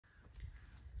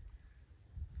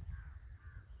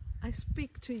I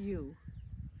speak to you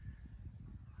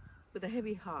with a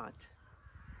heavy heart,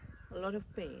 a lot of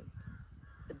pain,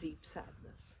 a deep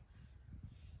sadness,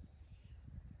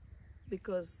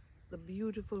 because the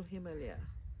beautiful Himalaya,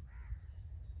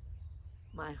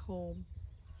 my home,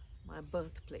 my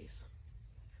birthplace,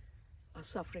 are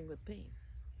suffering with pain.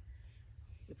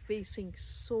 We're facing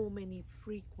so many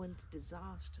frequent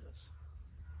disasters.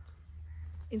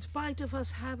 In spite of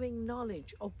us having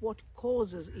knowledge of what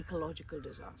causes ecological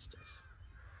disasters,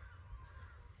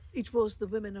 it was the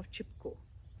women of Chipko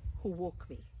who woke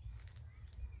me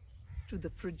to the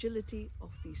fragility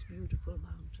of these beautiful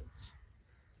mountains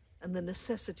and the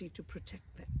necessity to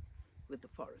protect them with the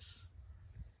forests.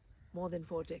 More than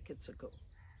 4 decades ago,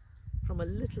 from a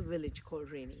little village called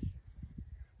Reni,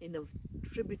 in a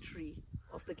tributary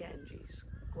of the Ganges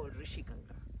called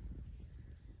Rishiganga,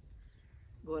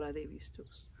 Gora Devi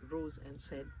rose and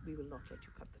said, "We will not let you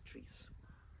cut the trees."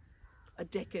 A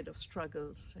decade of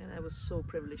struggles, and I was so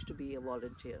privileged to be a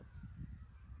volunteer,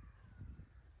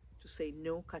 to say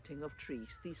no cutting of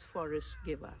trees. These forests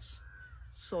give us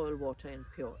soil, water, and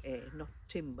pure air, not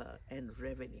timber and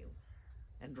revenue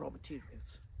and raw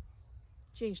materials.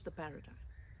 Change the paradigm.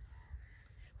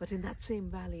 But in that same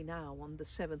valley now, on the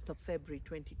 7th of February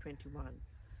 2021,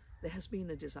 there has been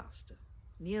a disaster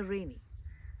near Reni,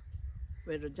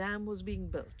 where a dam was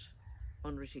being built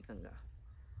on Rishiganga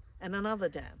and another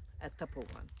dam at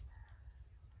Tapovan.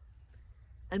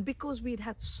 And because we'd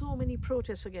had so many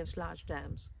protests against large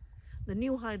dams, the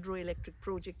new hydroelectric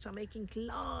projects are making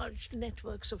large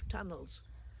networks of tunnels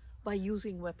by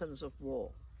using weapons of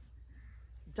war,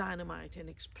 dynamite and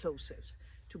explosives,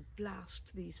 to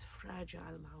blast these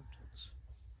fragile mountains.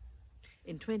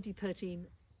 In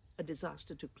 2013, a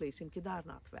disaster took place in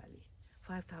Kedarnath Valley.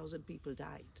 5,000 people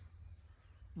died.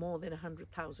 More than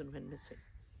 100,000 went missing.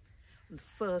 In the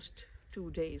first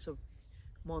 2 days of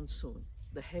monsoon,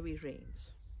 the heavy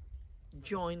rains,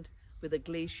 joined with a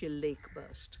glacial lake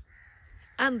burst,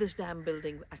 and this dam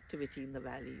building activity in the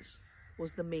valleys,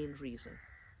 was the main reason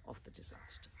of the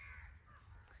disaster.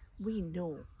 We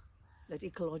know that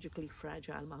ecologically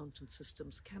fragile mountain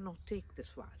systems cannot take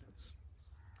this violence,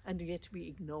 and yet we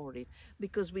ignore it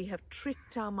because we have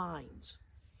tricked our minds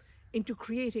into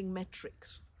creating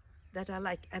metrics that are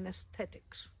like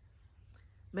anesthetics,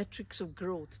 metrics of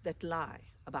growth that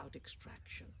lie about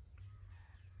extraction,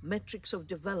 metrics of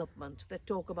development that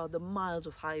talk about the miles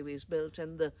of highways built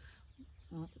and the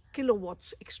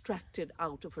kilowatts extracted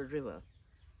out of a river,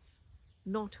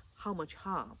 not how much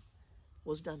harm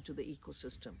was done to the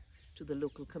ecosystem, to the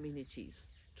local communities,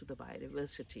 to the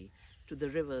biodiversity, to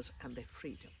the rivers and their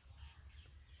freedom.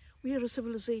 We are a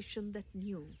civilization that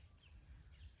knew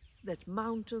that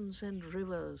mountains and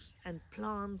rivers and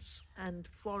plants and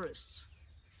forests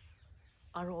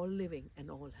are all living and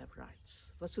all have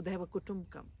rights. Vasudhaiva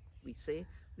Kutumbakam, we say,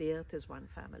 the earth is one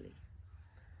family.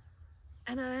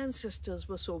 And our ancestors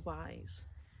were so wise.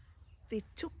 They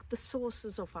took the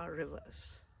sources of our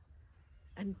rivers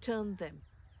and turned them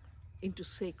into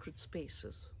sacred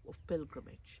spaces of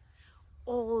pilgrimage.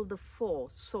 All the 4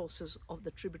 sources of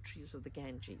the tributaries of the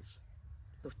Ganges,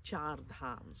 the Char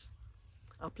Dhams,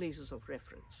 are places of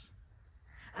reference.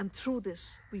 And through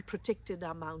this, we protected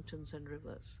our mountains and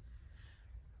rivers.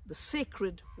 The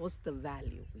sacred was the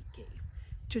value we gave.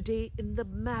 Today, in the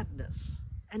madness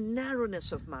and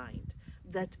narrowness of mind,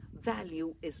 that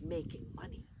value is making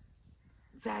money.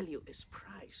 Value is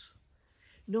price.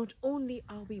 Not only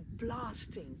are we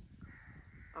blasting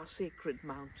our sacred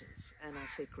mountains and our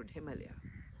sacred Himalaya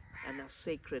and our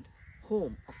sacred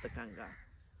home of the Ganga,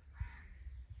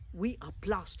 we are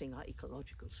blasting our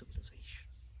ecological civilization.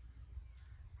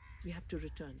 We have to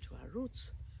return to our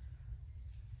roots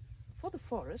for the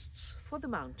forests, for the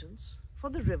mountains, for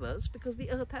the rivers, because the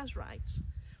earth has rights,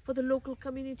 for the local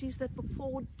communities that for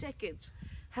 4 decades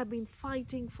have been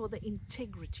fighting for the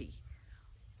integrity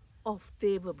of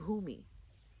Deva Bhumi,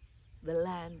 the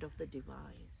land of the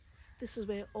divine. This is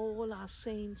where all our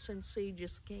saints and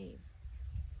sages came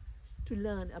to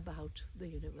learn about the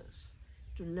universe,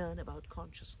 to learn about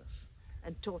consciousness,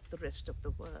 and taught the rest of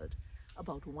the world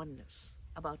about oneness,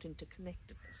 about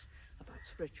interconnectedness, about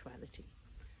spirituality.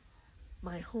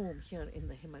 My home here in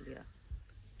the Himalaya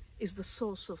is the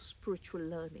source of spiritual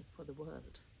learning for the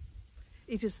world.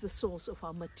 It is the source of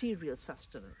our material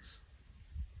sustenance.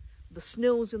 The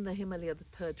snows in the Himalaya, the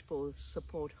 3rd pole,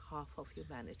 support half of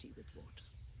humanity with water.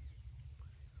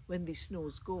 When these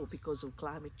snows go because of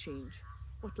climate change,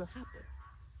 what will happen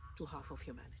to half of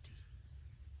humanity?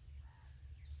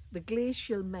 The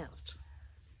glacial melt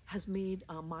has made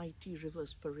our mighty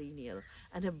rivers perennial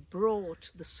and have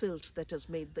brought the silt that has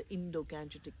made the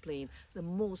Indo-Gangetic plain the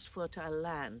most fertile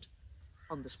land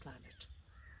on this planet.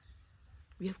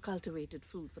 We have cultivated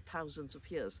food for thousands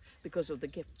of years because of the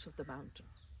gifts of the mountain.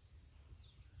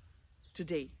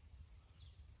 Today,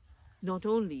 not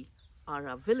only are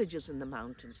our villages in the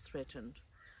mountains threatened,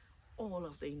 all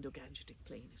of the Indo-Gangetic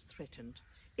Plain is threatened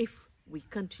if we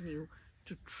continue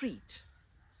to treat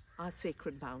our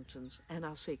sacred mountains and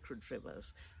our sacred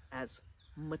rivers as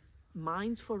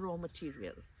mines for raw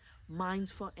material,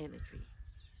 mines for energy.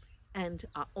 And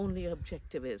our only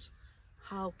objective is,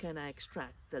 how can I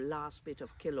extract the last bit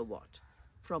of kilowatt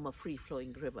from a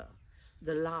free-flowing river,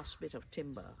 the last bit of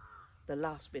timber, the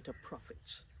last bit of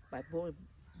profits by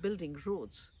building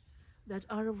roads that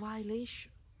are a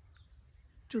violation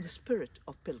to the spirit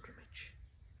of pilgrimage.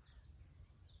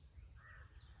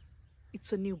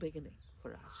 It's a new beginning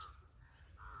for us.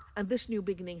 And this new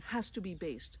beginning has to be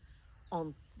based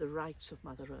on the rights of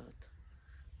Mother Earth,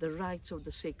 the rights of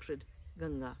the sacred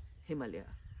Ganga, Himalaya,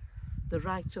 the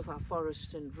rights of our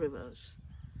forests and rivers,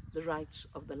 the rights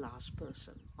of the last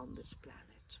person on this planet.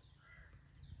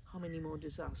 How many more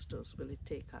disasters will it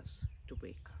take us to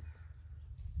wake up?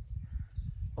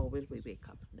 Or will we wake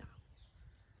up now?